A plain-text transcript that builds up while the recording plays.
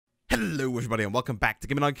Hello everybody and welcome back to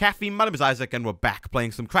Gaming on Caffeine. My name is Isaac and we're back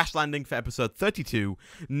playing some Crash Landing for episode 32.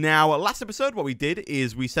 Now, last episode what we did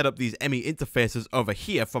is we set up these ME interfaces over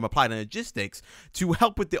here from Applied Energistics to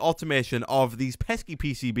help with the automation of these pesky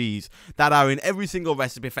PCBs that are in every single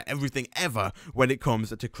recipe for everything ever when it comes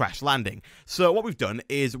to Crash Landing. So what we've done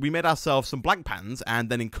is we made ourselves some blank patterns and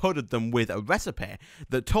then encoded them with a recipe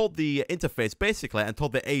that told the interface basically and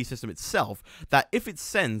told the AE system itself that if it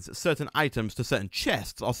sends certain items to certain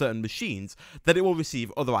chests or certain machines, that it will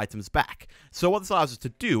receive other items back. So what this allows us to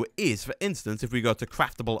do is, for instance, if we go to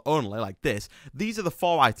craftable only like this, these are the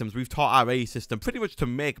 4 items we've taught our AE system pretty much to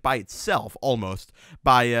make by itself almost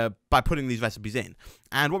by putting these recipes in.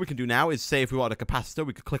 And what we can do now is say if we want a capacitor,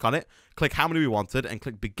 we could click on it, click how many we wanted, and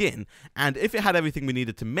click begin. And if it had everything we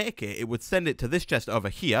needed to make it, it would send it to this chest over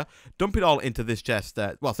here, dump it all into this chest,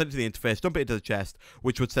 well, send it to the interface, dump it into the chest,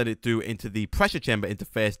 which would send it through into the pressure chamber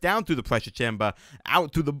interface, down through the pressure chamber,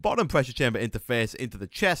 out through the bottom pressure chamber interface, into the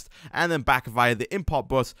chest, and then back via the import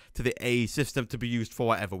bus to the AE system to be used for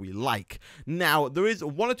whatever we like. Now, there is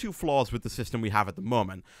 1 or 2 flaws with the system we have at the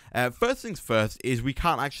moment. First things first is we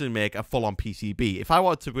can't actually make a full-on PCB. If I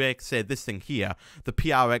wanted to make, say, this thing here, the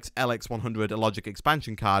PRX LX100 logic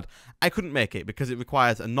expansion card, I couldn't make it because it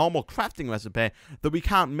requires a normal crafting recipe that we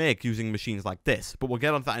can't make using machines like this. But we'll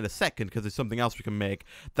get onto that in a second because there's something else we can make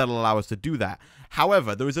that'll allow us to do that.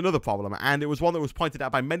 However, there is another problem, and it was one that was pointed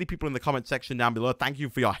out by many people in the comment section down below. Thank you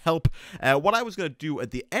for your help. What I was going to do at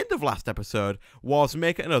the end of last episode was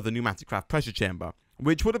make another PneumaticCraft pressure chamber,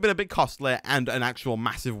 which would have been a bit costly and an actual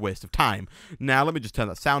massive waste of time. Now, let me just turn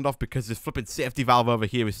that sound off because this flipping safety valve over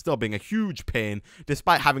here is still being a huge pain,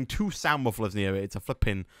 despite having 2 sound mufflers near it. It's a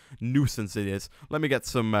flipping nuisance, it is. Let me get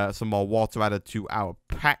some more water added to our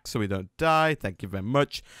pack so we don't die. Thank you very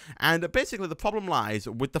much. And basically, the problem lies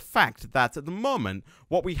with the fact that at the moment,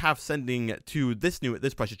 what we have sending to this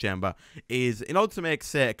pressure chamber is, in order to make,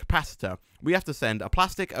 say, a capacitor, we have to send a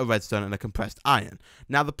plastic, a redstone, and a compressed iron.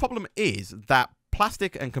 Now, the problem is that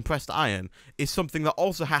plastic and compressed iron is something that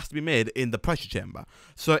also has to be made in the pressure chamber.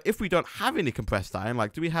 So if we don't have any compressed iron,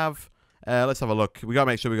 like, do we have... let's have a look. We gotta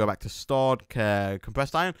make sure we go back to stored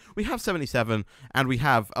compressed iron. We have 77, and we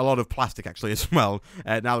have a lot of plastic actually as well,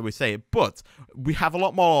 now that we say it. But we have a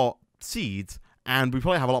lot more seeds, and we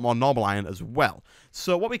probably have a lot more normal iron as well.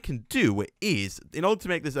 So what we can do is, in order to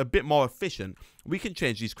make this a bit more efficient, we can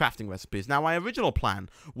change these crafting recipes. Now, my original plan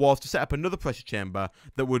was to set up another pressure chamber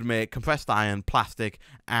that would make compressed iron, plastic,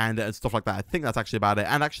 and stuff like that. I think that's actually about it.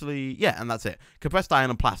 And actually, yeah, and that's it. Compressed iron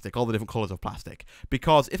and plastic, all the different colors of plastic.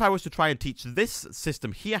 Because if I was to try and teach this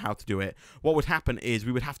system here how to do it, what would happen is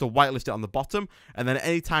we would have to whitelist it on the bottom, and then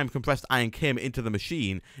any time compressed iron came into the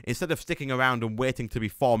machine, instead of sticking around and waiting to be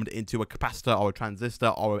formed into a capacitor or a transistor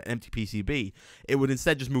or an empty PCB, it would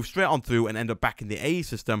instead just move straight on through and end up back in the AE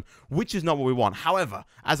system, which is not what we want. However,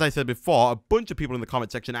 as I said before, a bunch of people in the comment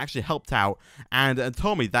section actually helped out and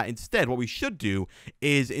told me that instead what we should do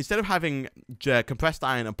is, instead of having compressed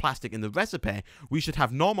iron and plastic in the recipe, we should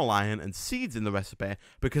have normal iron and seeds in the recipe,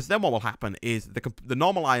 because then what will happen is the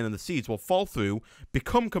normal iron and the seeds will fall through,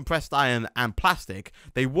 become compressed iron and plastic.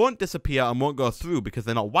 They won't disappear and won't go through because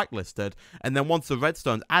they're not whitelisted, and then once the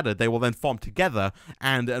redstone's added, they will then form together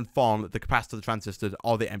and form the capacitor, the transistor,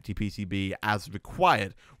 or the empty PCB as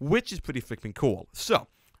required, which is pretty freaking cool. So,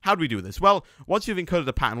 how do we do this? Well, once you've encoded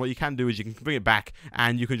a pattern, what you can do is you can bring it back,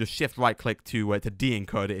 and you can just shift right-click to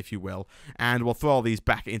de-encode it, if you will, and we'll throw all these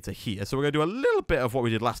back into here. So we're going to do a little bit of what we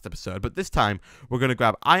did last episode, but this time we're going to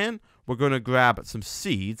grab iron, we're going to grab some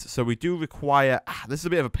seeds. So we do require... this is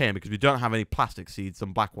a bit of a pain because we don't have any plastic seeds,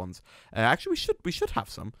 some black ones. Actually, we should have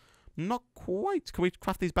some. Not quite. Can we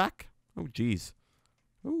craft these back? Oh, jeez.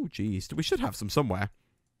 Oh, jeez. We should have some somewhere.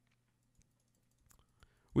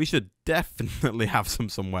 We should definitely have some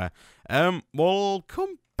somewhere. We'll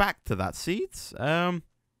come back to that. Seeds.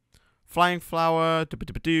 Flying flower.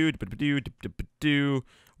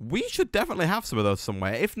 We should definitely have some of those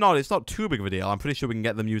somewhere. If not, it's not too big of a deal. I'm pretty sure we can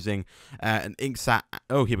get them using an ink sat.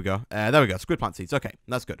 Oh, here we go. There we go. Squid plant seeds. Okay,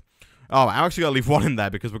 that's good. Oh, I'm actually going to leave one in there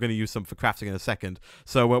because we're going to use some for crafting in a second.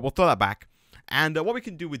 So we'll throw that back. And what we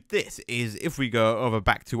can do with this is, if we go over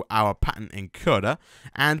back to our pattern encoder,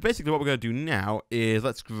 and basically what we're going to do now is,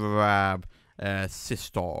 let's grab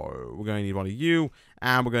Sistor. We're going to need one of you,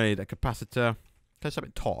 and we're going to need a capacitor. Can I just have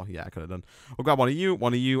it tall? Yeah, I could have done. We'll grab one of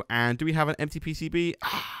you, and do we have an empty PCB?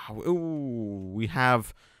 Ooh, we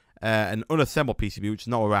have an unassembled PCB, which is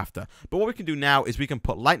not what we're after. But what we can do now is we can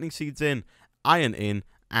put lightning seeds in, iron in,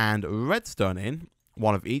 and redstone in,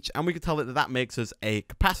 one of each, and we can tell it that that makes us a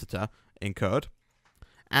capacitor encode.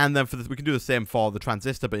 And then for this, we can do the same for the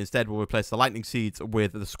transistor, but instead we'll replace the lightning seeds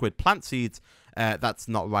with the squid plant seeds. That's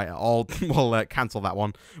not right at all. We'll cancel that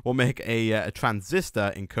one. We'll make a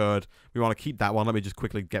transistor in code. We want to keep that one. Let me just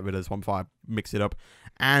quickly get rid of this one before I mix it up.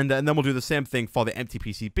 And then we'll do the same thing for the empty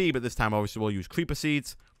PCB, but this time obviously we'll use creeper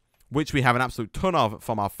seeds, which we have an absolute ton of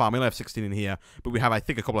from our farm. We only have 16 in here, but we have, I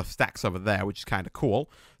think, a couple of stacks over there, which is kind of cool.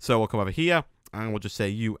 So we'll come over here, and we'll just say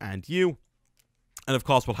you and you. And, of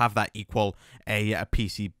course, we'll have that equal a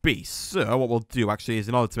PCB. So what we'll do, actually, is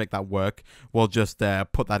in order to make that work, we'll just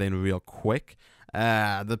put that in real quick.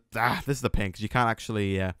 This is the pain, because you can't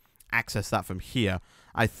actually access that from here.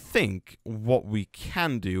 I think what we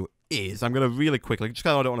can do is, I'm going to really quickly, just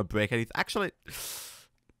because I don't want to break anything. Actually,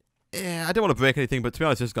 yeah, I don't want to break anything, but to be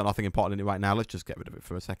honest, it's got nothing important in it right now. Let's just get rid of it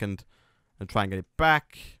for a second and try and get it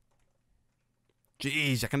back.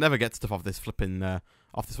 Jeez, I can never get stuff off this flipping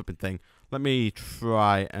thing. Let me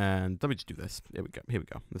try and let me just do this. Here we go. Here we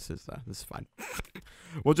go. This is fine.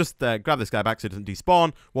 We'll just grab this guy back so it doesn't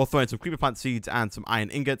despawn. We'll throw in some creeper plant seeds and some iron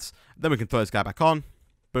ingots. Then we can throw this guy back on.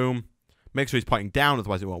 Boom. Make sure he's pointing down,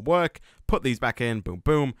 otherwise it won't work. Put these back in. Boom,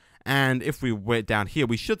 boom. And if we wait down here,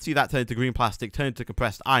 we should see that turn into green plastic, turn into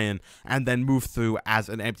compressed iron, and then move through as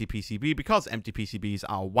an empty PCB, because empty PCBs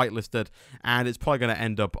are whitelisted, and it's probably going to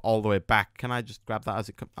end up all the way back. Can I just grab that as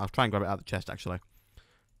it comes? I'll try and grab it out of the chest, actually.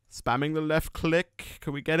 Spamming the left click.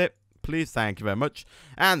 Can we get it? Please, thank you very much.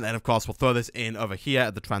 And then, of course, we'll throw this in over here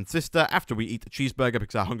at the transistor after we eat the cheeseburger,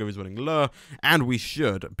 because our hunger is running low, and we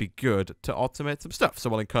should be good to automate some stuff. So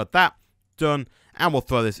we'll encode that. Done. And we'll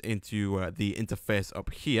throw this into the interface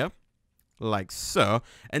up here, like so.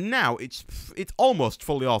 And now it's almost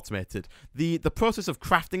fully automated. The process of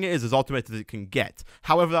crafting it is as automated as it can get.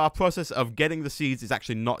 However, our process of getting the seeds is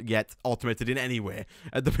actually not yet automated in any way.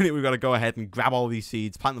 At the minute, we've got to go ahead and grab all these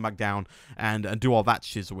seeds, plant them back down, and do all that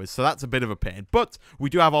shizzle with. So that's a bit of a pain. But we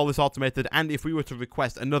do have all this automated, and if we were to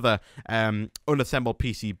request another unassembled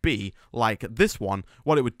PCB like this one,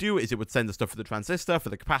 what it would do is it would send the stuff for the transistor, for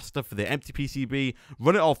the capacitor, for the empty PCB,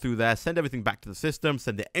 run it all through there, send everything back to the system,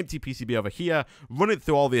 send the empty PCB over here, run it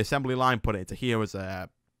through all the assembly line, put it into here as an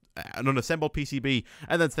unassembled PCB,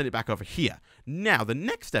 and then send it back over here. Now, the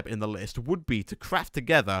next step in the list would be to craft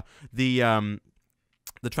together the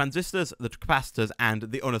transistors, the capacitors, and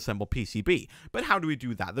the unassembled PCB. But how do we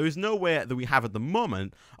do that? There is no way that we have at the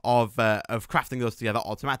moment of crafting those together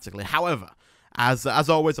automatically. However, as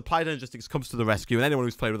always, Applied Energistics comes to the rescue, and anyone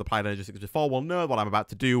who's played with Applied Energistics before will know what I'm about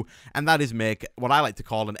to do, and that is make what I like to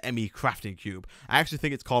call an ME crafting cube. I actually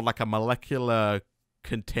think it's called like a molecular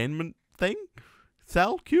containment thing?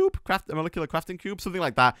 Cell cube? A molecular crafting cube? Something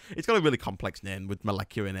like that. It's got a really complex name with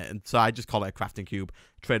molecular in it, and so I just call it a crafting cube,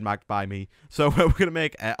 trademarked by me. So we're going to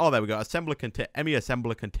make, oh, there we go, ME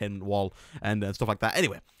assembler containment wall, and stuff like that.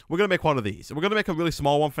 Anyway, we're going to make one of these. We're going to make a really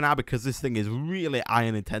small one for now, because this thing is really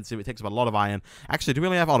iron intensive. It takes up a lot of iron. Actually, do we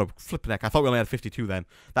only have, oh no, flip neck. I thought we only had 52 then.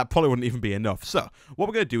 That probably wouldn't even be enough. So what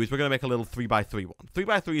we're going to do is we're going to make a little 3x3 one.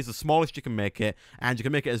 3x3 is the smallest you can make it, and you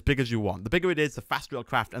can make it as big as you want. The bigger it is, the faster it'll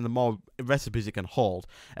craft, and the more recipes it can hold.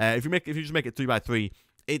 If you just make it 3x3,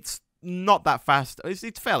 it's not that fast.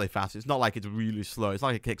 It's fairly fast. It's not like it's really slow. It's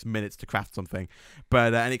like it takes minutes to craft something,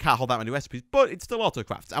 but and it can't hold that many recipes, but it still auto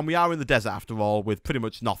crafts. And we are in the desert after all, with pretty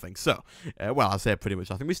much nothing. So, well, I'll say pretty much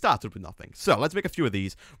nothing. We started with nothing. So let's make a few of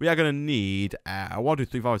these. We are going to need 1, 2,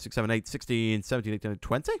 3, 4, 5, 6, 7, 8, 16, 17, 18,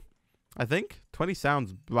 20. I think 20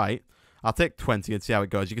 sounds right. I'll take 20 and see how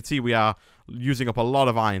it goes. You can see we are using up a lot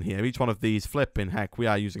of iron here. Each one of these, flipping heck, we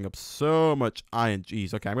are using up so much iron.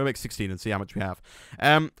 Jeez, okay, I'm going to make 16 and see how much we have.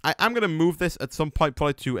 I'm going to move this at some point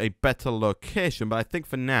probably to a better location, but I think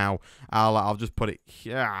for now, I'll just put it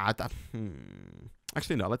here.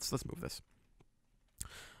 Actually, no, let's move this.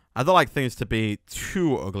 I don't like things to be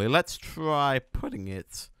too ugly. Let's try putting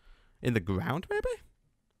it in the ground, maybe?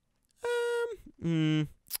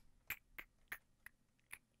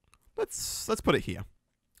 Let's put it here.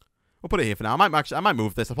 We'll put it here for now. I might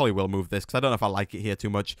move this. I probably will move this because I don't know if I like it here too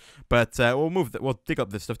much. But we'll dig up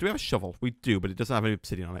this stuff. Do we have a shovel? We do, but it doesn't have any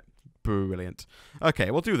obsidian on it. Brilliant. Okay,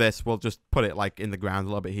 we'll do this. We'll just put it like in the ground a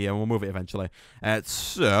little bit here, and we'll move it eventually.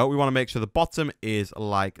 So we want to make sure the bottom is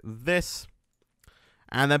like this,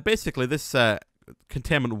 and then basically this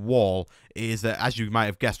containment wall is, as you might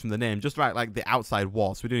have guessed from the name, just right like the outside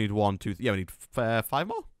wall. So we do need 1, 2, 3. Yeah, we need 5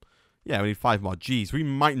 more. Yeah, we need 5 more. Jeez, we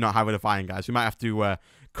might not have enough iron, guys. We might have to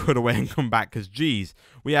cut away and come back because, geez,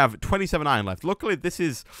 we have 27 iron left. Luckily, this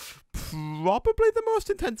is probably the most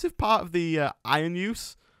intensive part of the iron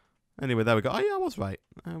use. Anyway, there we go. Oh, yeah, I was right.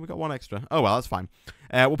 We got 1 extra. Oh, well, that's fine.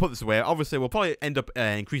 We'll put this away. Obviously, we'll probably end up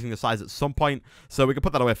increasing the size at some point, so we can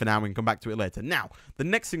put that away for now and we can come back to it later. Now, the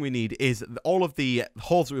next thing we need is all of the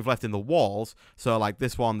holes that we've left in the walls. So, like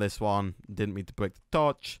this one, didn't mean to break the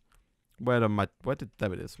torch. There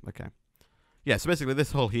it is. Okay. Yeah, so basically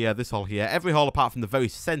this hole here, every hole apart from the very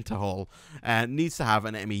center hole needs to have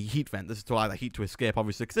an enemy heat vent. This is to allow the heat to escape,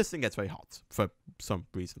 obviously, because this thing gets very hot for some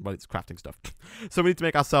reason. Well, it's crafting stuff. So we need to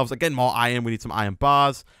make ourselves, again, more iron. We need some iron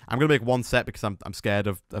bars. I'm going to make one set because I'm scared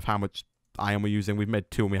of how much iron we're using. We've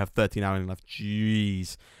made 2 and we have 13 iron left.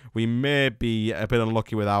 Jeez. We may be a bit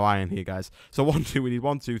unlucky with our iron here, guys. So we need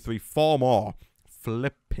 1, 2, 3, 4 more.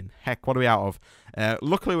 Flipping heck, what are we out of?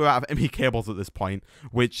 Luckily, we're out of ME cables at this point,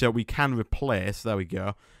 which we can replace. There we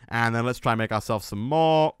go. And then let's try and make ourselves some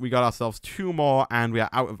more. We got ourselves 2 more, and we are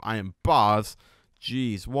out of iron bars.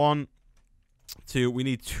 Jeez, 1, 2. We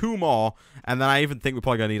need 2 more, and then I even think we're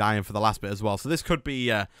probably going to need iron for the last bit as well. So this could be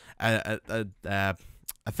a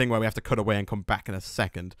thing where we have to cut away and come back in a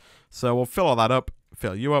second. So we'll fill all that up.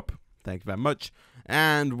 Fill you up. Thank you very much.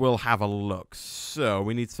 And we'll have a look. So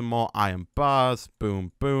we need some more iron bars.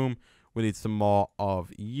 Boom, boom. We need some more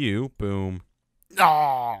of you. Boom.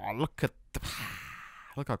 Oh, look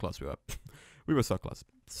how close we were. We were so close.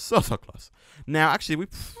 So close. Now, actually, we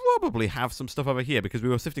probably have some stuff over here because we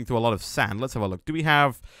were sifting through a lot of sand. Let's have a look. Do we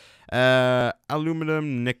have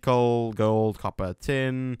aluminum, nickel, gold, copper,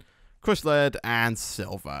 tin, crushed lead, and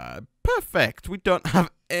silver? Perfect. We don't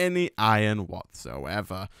have any iron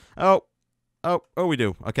whatsoever. Oh, we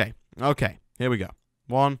do. Okay. Here we go.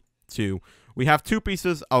 1, 2. We have 2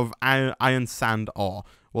 pieces of iron sand ore.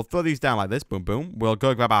 We'll throw these down like this. Boom, boom. We'll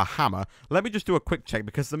go grab our hammer. Let me just do a quick check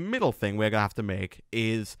because the middle thing we're going to have to make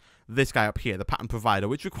is this guy up here, the pattern provider,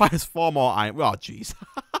 which requires 4 more iron. Oh, jeez.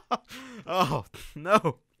 Oh,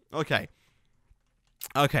 no. Okay.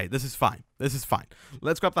 Okay, this is fine.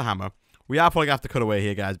 Let's grab the hammer. We are probably going to have to cut away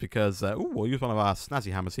here, guys, because... we'll use one of our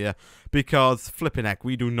snazzy hammers here, because, flipping heck,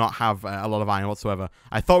 we do not have a lot of iron whatsoever.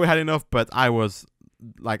 I thought we had enough, but I was,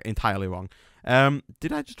 like, entirely wrong.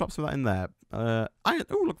 Did I just drop some of that in there? Iron...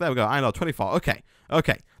 Oh, look, there we go. Iron ore, 24. Okay.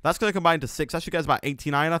 That's going to combine to 6. That should get us about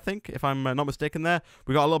 89, I think, if I'm not mistaken there.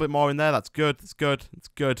 We got a little bit more in there. That's good. It's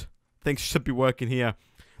good. Things should be working here.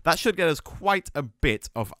 That should get us quite a bit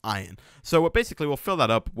of iron. So basically, we'll fill that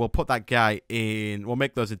up. We'll put that guy in. We'll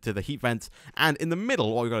make those into the heat vents. And in the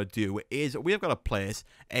middle, what we've got to do is we have got to place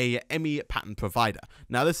a ME pattern provider.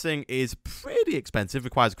 Now, this thing is pretty expensive.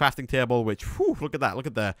 Requires a crafting table, which, whew, look at that. Look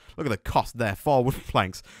at the cost there. 4 wooden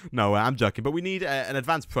planks. No, I'm joking. But we need an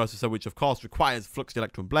advanced processor, which, of course, requires flux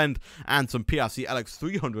electron blend and some PRC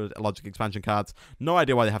LX300 logic expansion cards. No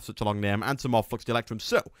idea why they have such a long name. And some more flux electrum.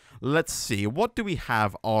 So, let's see. What do we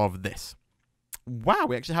have of this? Wow,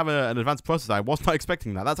 we actually have an advanced processor. I was not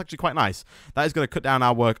expecting that. That's actually quite nice. That is going to cut down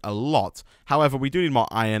our work a lot. However, we do need more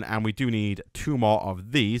iron, and we do need 2 more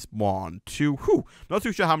of these. 1, 2. Whew. Not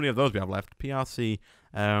too sure how many of those we have left. PRC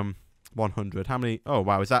 100. How many? Oh,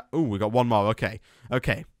 wow. Is that? Oh, we got 1 more. Okay.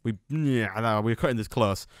 We're cutting this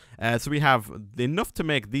close. So we have enough to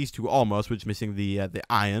make these 2 almost. We're just missing the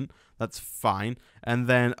iron. That's fine. And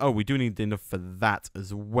then, we do need enough for that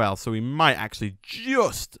as well. So we might actually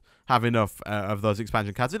just have enough of those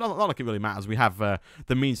expansion cards. It's not like it really matters. We have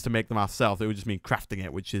the means to make them ourselves. It would just mean crafting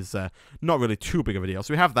it, which is not really too big of a deal.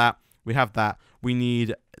 So we have that. We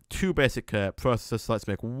need 2 basic processors. So let's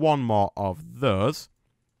make 1 more of those.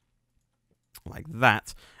 Like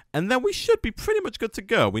that. And then we should be pretty much good to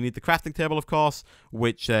go. We need the crafting table, of course,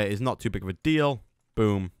 which is not too big of a deal.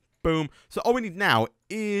 Boom. Boom. So all we need now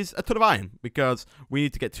is a ton of iron, because we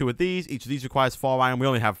need to get 2 of these. Each of these requires 4 iron. We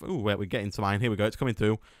only have... Ooh, wait, we're getting some iron. Here we go. It's coming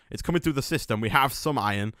through. It's coming through the system. We have some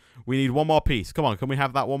iron. We need 1 more piece. Come on, can we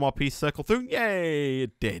have that 1 more piece circle through? Yay!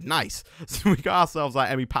 It did. Nice. So we got ourselves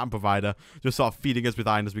that ME pattern provider, just sort of feeding us with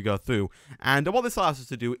iron as we go through. And what this allows us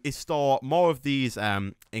to do is store more of these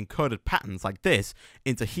encoded patterns like this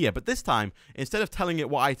into here. But this time, instead of telling it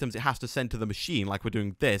what items it has to send to the machine, like we're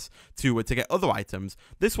doing this, to get other items,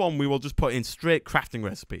 this one we will just put in straight crafting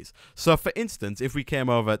recipes. So for instance, if we came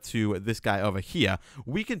over to this guy over here,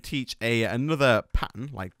 we can teach another pattern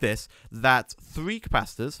like this, that 3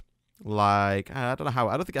 capacitors, like, I don't know how,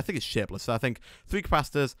 I think it's shapeless, so I think 3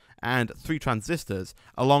 capacitors and 3 transistors,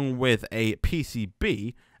 along with a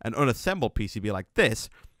PCB, an unassembled PCB like this,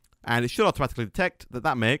 and it should automatically detect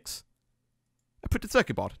that makes A printed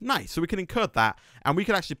circuit board. Nice. So we can include that, and we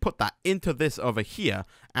can actually put that into this over here.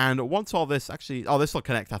 And once all this actually, this will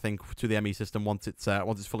connect, I think, to the ME system once it's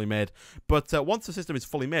fully made. But once the system is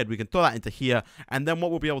fully made, we can throw that into here, and then what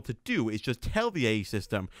we'll be able to do is just tell the AE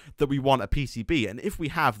system that we want a PCB. And if we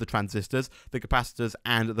have the transistors, the capacitors,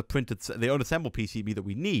 and the unassembled PCB that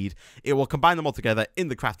we need, it will combine them all together in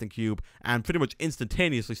the crafting cube and pretty much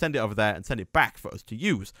instantaneously send it over there and send it back for us to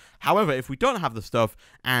use. However, if we don't have the stuff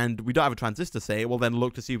and we don't have a transistor, it will then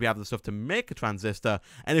look to see if we have the stuff to make a transistor,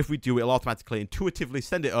 and if we do, it'll automatically intuitively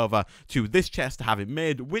send it over to this chest to have it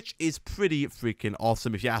made, which is pretty freaking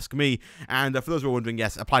awesome if you ask me. And for those who are wondering,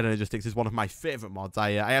 yes, Applied Energistics is one of my favorite mods.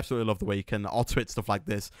 I absolutely love the way you can automate stuff like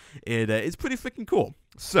this. It's pretty freaking cool.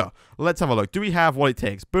 So let's have a look. Do we have what it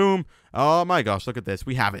takes? Boom. Oh my gosh, look at this.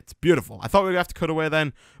 We have it. Beautiful. I thought we would have to cut away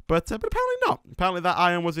then, but apparently not. Apparently that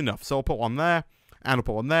iron was enough, so I'll put one there. And I'll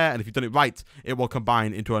put one there, and if you've done it right, it will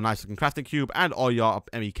combine into a nice looking crafting cube, and all your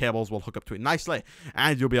ME cables will hook up to it nicely,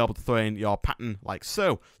 and you'll be able to throw in your pattern like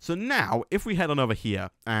so. So now, if we head on over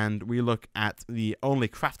here, and we look at the only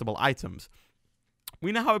craftable items,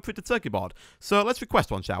 we now have a printed circuit board. So let's request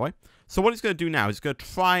one, shall we? So what it's going to do now is it's going to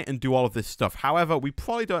try and do all of this stuff. However, we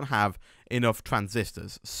probably don't have enough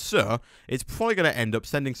transistors. So it's probably going to end up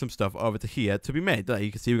sending some stuff over to here to be made.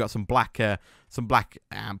 You can see we've got some black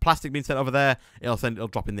plastic being sent over there. It'll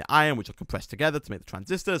drop in the iron, which will compress together to make the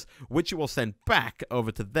transistors, which it will send back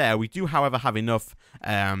over to there. We do, however, have enough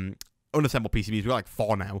unassembled PCBs. We've got like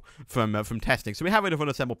 4 now from testing. So we have enough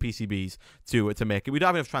unassembled PCBs to make it. We don't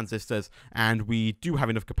have enough transistors, and we do have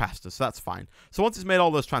enough capacitors, so that's fine. So once it's made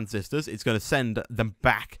all those transistors, it's going to send them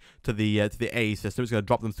back to the AE system. It's going to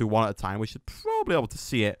drop them through one at a time. We should probably be able to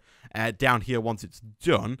see it down here once it's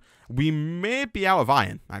done. We may be out of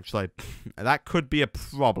iron, actually. That could be a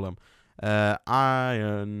problem.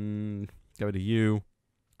 Iron. Get rid of you.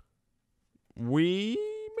 We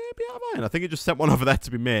be out of iron. I think it just sent one over there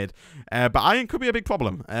to be made. But iron could be a big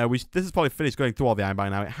problem. This is probably finished going through all the iron by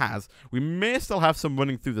now. It has. We may still have some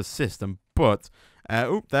running through the system, but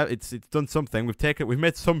it's done something. We've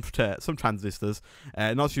made some transistors.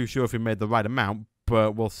 Not too sure if we made the right amount,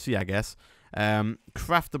 but we'll see, I guess.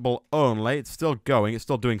 Craftable only. It's still going. It's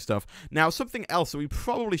still doing stuff. Now, something else that we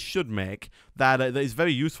probably should make that is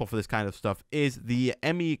very useful for this kind of stuff is the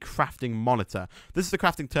ME crafting monitor. This is the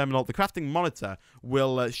crafting terminal. The crafting monitor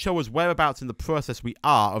will show us whereabouts in the process we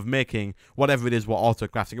are of making whatever it is we're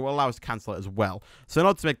auto-crafting. It will allow us to cancel it as well. So in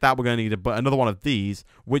order to make that, we're going to need another one of these,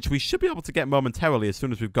 which we should be able to get momentarily as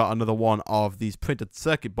soon as we've got another one of these printed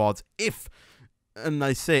circuit boards. And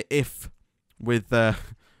I say if, with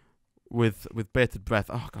bated breath.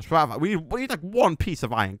 Oh gosh, we need like one piece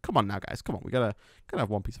of iron. Come on now, guys. Come on, we gotta have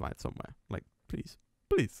one piece of iron somewhere. Like, please.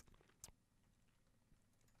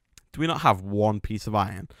 Do we not have one piece of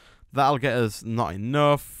iron? That'll get us not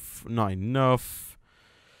enough.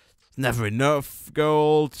 Never enough.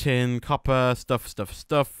 Gold, tin, copper,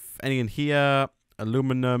 stuff. Any in here?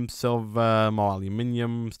 Aluminum, silver, more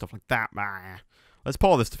aluminium, stuff like that. Let's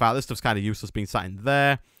pull all this stuff out. This stuff's kind of useless being sat in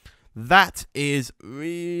there. That is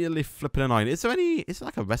really flipping annoying. Is there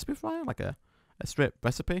like a recipe for iron? Like a straight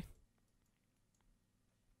recipe?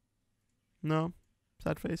 No?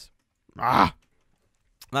 Sad face?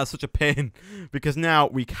 That's such a pain. Because now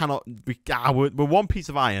we cannot... we're one piece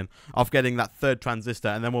of iron off getting that third transistor.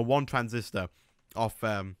 And then we're one transistor off...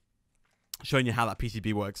 showing you how that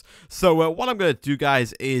PCB works. So what I'm going to do,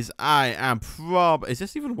 guys, is is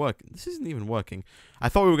this even working? This isn't even working. I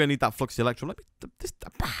thought we were going to need that flux electron.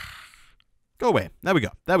 Go away. There we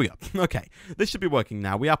go. Okay. This should be working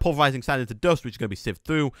now. We are pulverizing sand into dust, which is going to be sieved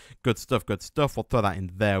through. Good stuff. We'll throw that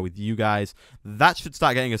in there with you guys. That should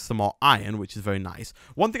start getting us some more iron, which is very nice.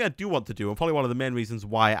 One thing I do want to do, and probably one of the main reasons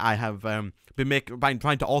why I have been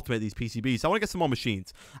trying to automate these PCBs, I want to get some more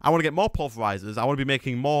machines. I want to get more pulverizers. I want to be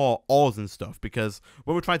making more ores and stuff, because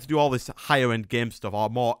when we're trying to do all this higher end game stuff,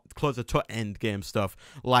 or more closer to end game stuff,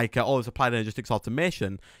 like all this applied energistics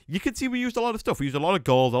automation, you can see we used a lot of stuff. We used a lot of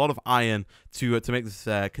gold, a lot of iron to make this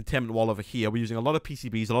containment wall over here. We're using a lot of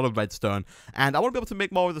PCBs, a lot of redstone, and I want to be able to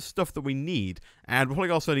make more of the stuff that we need. And we'll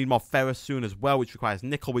probably also need more ferrous soon as well, which requires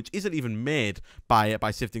nickel, which isn't even made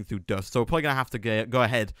by sifting through dust. So we're probably going to have to go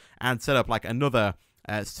ahead and set up like another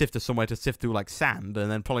sifter somewhere to sift through like sand,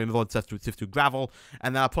 and then probably another one to sift through gravel,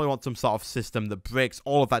 and then I probably want some sort of system that breaks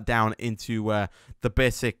all of that down into the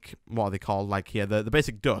basic, what are they called, like here, the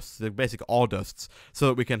basic dusts, the basic ore dusts, so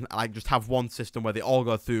that we can like just have one system where they all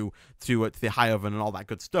go through to the high oven and all that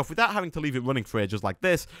good stuff without having to leave it running for ages like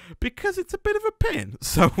this, because it's a bit of a pain.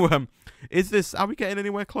 So are we getting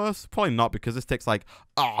anywhere close? Probably not, because this takes like,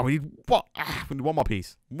 we need one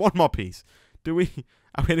more piece. Do we?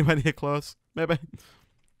 Are we anywhere near close? Maybe.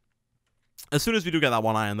 As soon as we do get that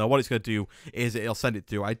 1 iron, though, what it's going to do is it'll send it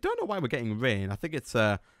through. I don't know why we're getting rain. I think it's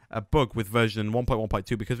a bug with version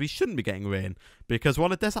 1.1.2 because we shouldn't be getting rain because we're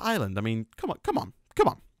on a desert island. I mean, come on.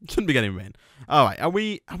 Shouldn't be getting rain. All right, are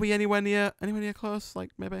we anywhere near close?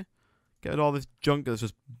 Like maybe get all this junk that's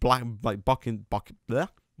just black, like blocking.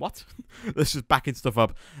 What? Let's just backing stuff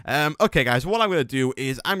up. Okay, guys, what I'm going to do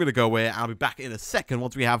is I'm going to go away. I'll be back in a second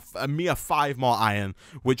once we have a mere 5 more iron,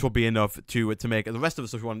 which will be enough to make the rest of the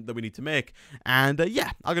stuff that we need to make. And yeah,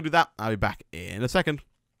 I'm going to do that. I'll be back in a second.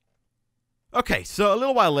 Okay, so a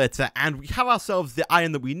little while later, and we have ourselves the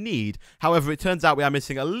iron that we need. However, it turns out we are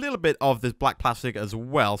missing a little bit of this black plastic as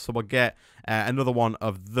well, so we'll get another one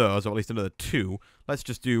of those, or at least another 2. Let's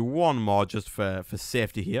just do 1 more just for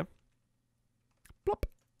safety here. Plop.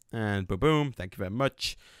 And boom, boom. Thank you very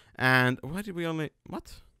much. And why did we only...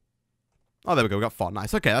 What? Oh, there we go. We got 4.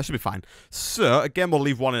 Nice. Okay, that should be fine. So, again, we'll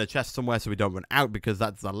leave 1 in a chest somewhere so we don't run out because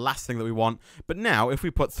that's the last thing that we want. But now, if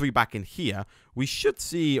we put 3 back in here, we should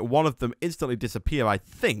see one of them instantly disappear, I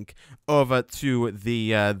think, over to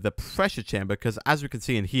the pressure chamber because, as we can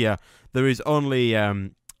see in here, there is only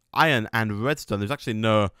iron and redstone. There's actually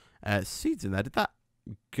no seeds in there. Did that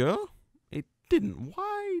go? It didn't.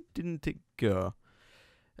 Why didn't it go?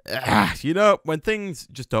 You know, when things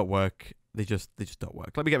just don't work, they just don't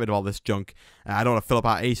work. Let me get rid of all this junk. I don't want to fill up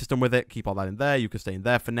our A system with it. Keep all that in there. You can stay in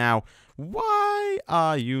there for now. Why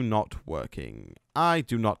are you not working? I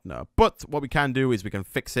do not know. But what we can do is we can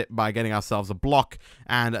fix it by getting ourselves a block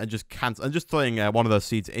and just throwing one of those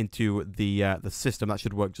seeds into the system. That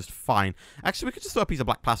should work just fine. Actually, we could just throw a piece of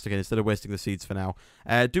black plastic in instead of wasting the seeds for now.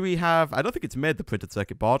 Do we have... I don't think it's made the printed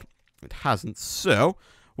circuit board. It hasn't. So...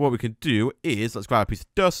 what we can do is, let's grab a piece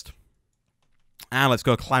of dust, and let's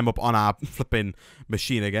go climb up on our flipping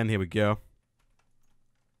machine again. Here we go.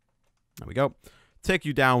 There we go. Take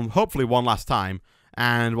you down, hopefully 1 last time,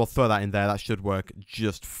 and we'll throw that in there. That should work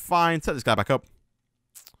just fine. Set this guy back up.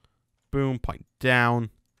 Boom, point down.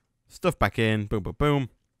 Stuff back in. Boom, boom, boom.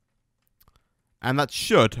 And that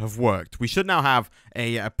should have worked. We should now have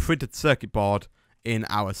a printed circuit board in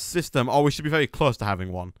our system, or we should be very close to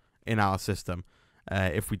having one in our system.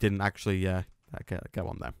 If we didn't actually get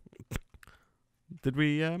one there. Did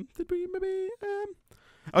we maybe?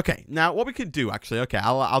 Okay, now what we can do actually, okay,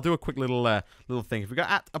 I'll do a quick little thing. If we go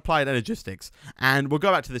at Applied Energistics, and we'll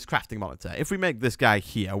go back to this crafting monitor. If we make this guy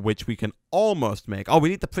here, which we can almost make. Oh, we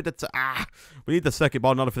need the printer to, we need the circuit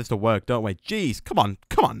board in order for this to work, don't we? Jeez, come on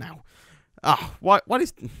now. What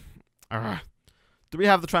is... Do we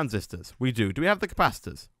have the transistors? We do. Do we have the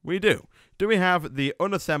capacitors? We do. Do we have the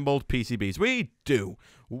unassembled PCBs? We do.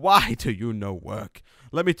 Why do you no work?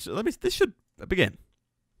 Let me. This should begin.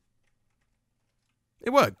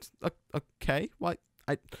 It worked. Okay. Why?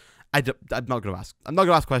 I'm not going to ask. I'm not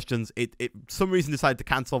going to ask questions. It some reason decided to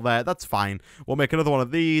cancel there. That's fine. We'll make another one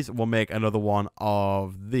of these. We'll make another one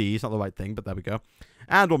of these. Not the right thing, but there we go.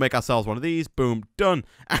 And we'll make ourselves one of these. Boom. Done.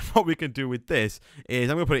 And what we can do with this is,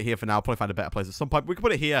 I'm going to put it here for now. I'll probably find a better place at some point. We can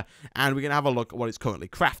put it here, and we can have a look at what it's currently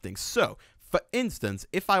crafting. So, for instance,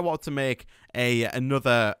 if I want to make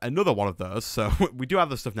another one of those, so we do have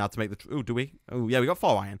the stuff now to make the... Oh, do we? Oh, yeah, we got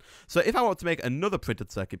 4 iron. So if I want to make another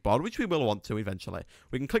printed circuit board, which we will want to eventually,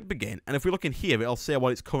 we can click begin, and if we look in here, it'll say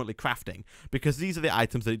what it's currently crafting, because these are the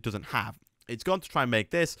items that it doesn't have. It's gone to try and make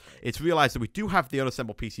this. It's realized that we do have the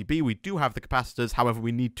unassembled PCB, we do have the capacitors, however,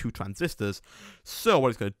 we need 2 transistors. So what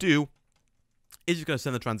it's going to do is it's going to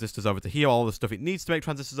send the transistors over to here, all the stuff it needs to make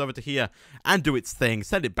transistors over to here, and do its thing,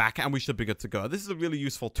 send it back, and we should be good to go. This is a really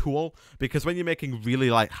useful tool, because when you're making really,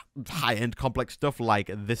 like, high-end complex stuff, like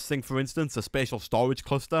this thing, for instance, a spatial storage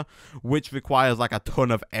cluster, which requires, like, a ton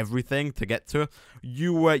of everything to get to,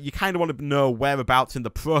 you kind of want to know whereabouts in the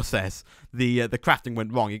process the crafting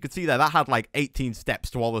went wrong. You can see there, that had, like, 18 steps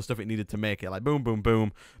to all the stuff it needed to make it, like, boom, boom,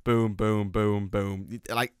 boom, boom, boom, boom, boom.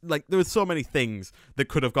 Like there were so many things that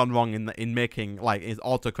could have gone wrong in making, like, is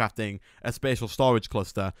auto-crafting a spatial storage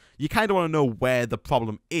cluster. You kind of want to know where the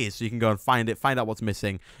problem is, so you can go and find it, find out what's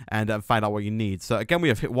missing, and find out what you need. So, again, we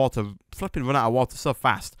have hit water, flipping run out of water so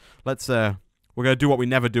fast. Let's, we're going to do what we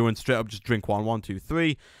never do and straight up just drink 1, 1, 2,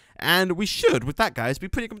 3. And we should, with that, guys, be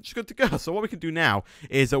pretty much good to go. So what we can do now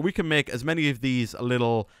is that we can make as many of these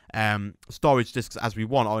little storage disks as we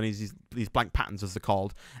want, or these blank patterns, as they're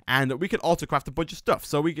called, and we can auto-craft a bunch of stuff.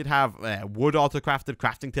 So we could have wood auto-crafted,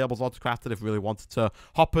 crafting tables auto-crafted if we really wanted to,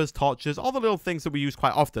 hoppers, torches, all the little things that we use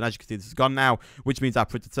quite often. As you can see, this is gone now, which means our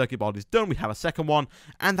printed circuit board is done. We have a second one,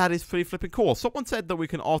 and that is pretty flipping cool. Someone said that we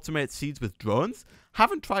can automate seeds with drones.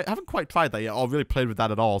 Haven't quite tried that yet, or really played with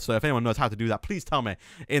that at all. So if anyone knows how to do that, please tell me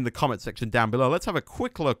in the comment section down below. Let's have a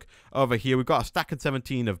quick look over here. We've got a stack and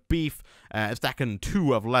 17 of beef, a stack and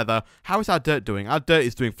 2 of leather. How is our dirt doing? Our dirt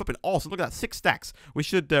is doing flipping awesome. Look at that, 6 stacks. We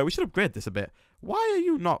should upgrade this a bit. Why are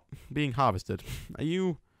you not being harvested? Are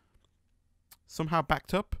you somehow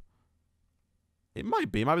backed up? It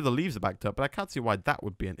might be. The leaves are backed up, but I can't see why that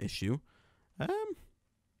would be an issue.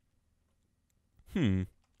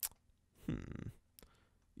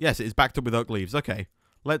 Yes, it is backed up with oak leaves. Okay,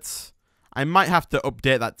 I might have to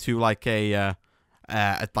update that to like a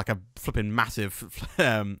flipping massive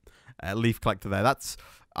leaf collector there. That's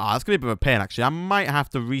gonna be a bit of a pain actually. I might have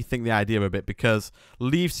to rethink the idea a bit because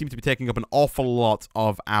leaves seem to be taking up an awful lot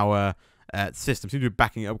of our system. Seems to be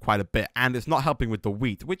backing it up quite a bit, and it's not helping with the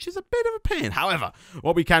wheat, which is a bit of a pain. However,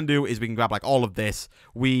 what we can do is we can grab like all of this.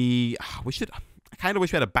 I kind of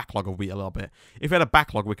wish we had a backlog of wheat a little bit. If we had a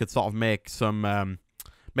backlog, we could sort of make some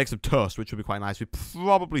toast, which would be quite nice. We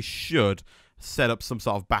probably should set up some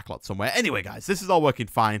sort of backlot somewhere. Anyway, guys, this is all working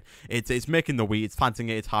fine. It's making the wheat, it's planting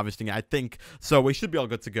it, it's harvesting it, I think. So we should be all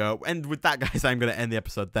good to go. And with that, guys, I'm going to end the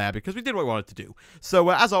episode there because we did what we wanted to do. So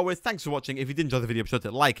as always, thanks for watching. If you did enjoy the video, be sure to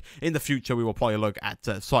hit like. In the future, we will probably look at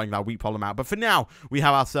sorting that wheat problem out. But for now, we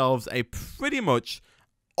have ourselves a pretty much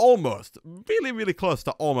almost, really, really close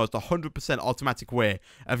to almost 100% automatic way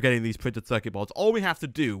of getting these printed circuit boards. All we have to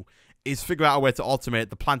do is figure out a way to automate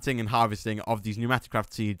the planting and harvesting of these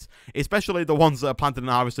PneumaticCraft seeds, especially the ones that are planted and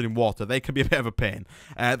harvested in water. They can be a bit of a pain.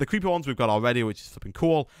 The creeper ones we've got already, which is flipping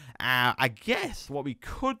cool. I guess what we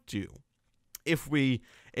could do, if we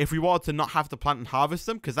wanted to not have to plant and harvest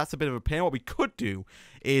them, because that's a bit of a pain, what we could do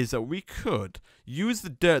is that we could use the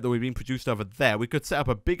dirt that we've been produced over there. We could set up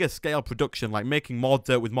a bigger scale production, like making more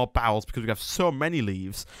dirt with more barrels because we have so many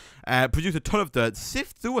leaves, produce a ton of dirt,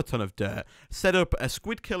 sift through a ton of dirt, set up a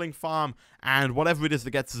squid killing farm, and whatever it is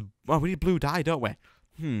that gets us... Well, we need blue dye, don't we?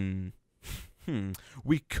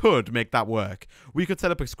 We could make that work. We could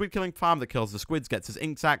set up a squid killing farm that kills the squids, gets us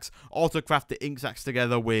ink sacks, auto-craft the ink sacks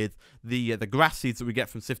together with the grass seeds that we get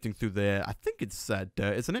from sifting through the... I think it's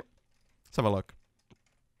dirt, isn't it? Let's have a look.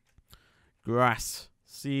 Grass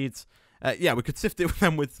seeds. Yeah, we could sift it with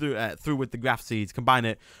them through with the grass seeds, combine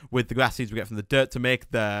it with the grass seeds we get from the dirt to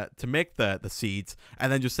make the seeds,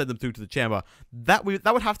 and then just send them through to the chamber. That would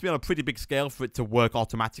have to be on a pretty big scale for it to work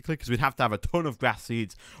automatically, because we'd have to have a ton of grass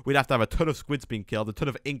seeds, we'd have to have a ton of squids being killed, a ton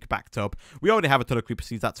of ink backed up. We already have a ton of creeper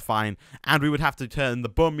seeds, that's fine, and we would have to turn the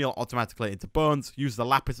bone meal automatically into bones, use the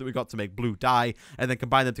lapis that we got to make blue dye, and then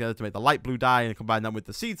combine them together to make the light blue dye, and combine them with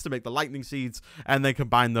the seeds to make the lightning seeds, and then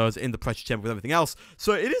combine those in the pressure chamber with everything else.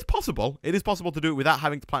 So it is possible. It is possible to do it without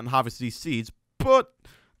having to plant and harvest these seeds, but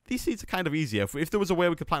these seeds are kind of easier. If there was a way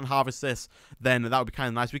we could plant and harvest this, then that would be kind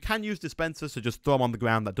of nice. We can use dispensers to just throw them on the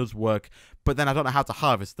ground. That does work, but then I don't know how to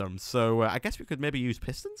harvest them. So I guess we could maybe use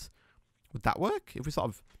pistons. Would that work? If we sort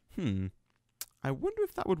of... I wonder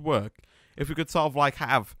if that would work. If we could sort of like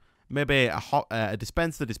have... maybe a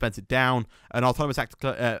dispenser, dispense it down, an autonomous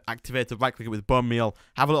activator, right-click it with bone meal,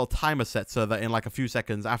 have a little timer set so that in like a few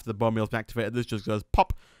seconds after the bone meal's been activated, this just goes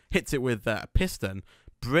pop, hits it with a piston,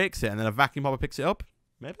 breaks it, and then a vacuum hopper picks it up.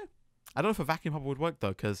 Maybe? I don't know if a vacuum hopper would work though,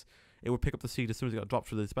 because it would pick up the seed as soon as it got dropped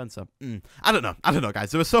through the dispenser. I don't know,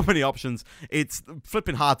 guys. There are so many options. It's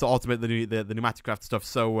flipping hard to automate the PneumaticCraft stuff.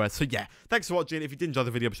 So yeah, thanks for watching. If you did enjoy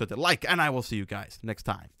the video, be sure to like, and I will see you guys next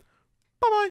time. Bye-bye.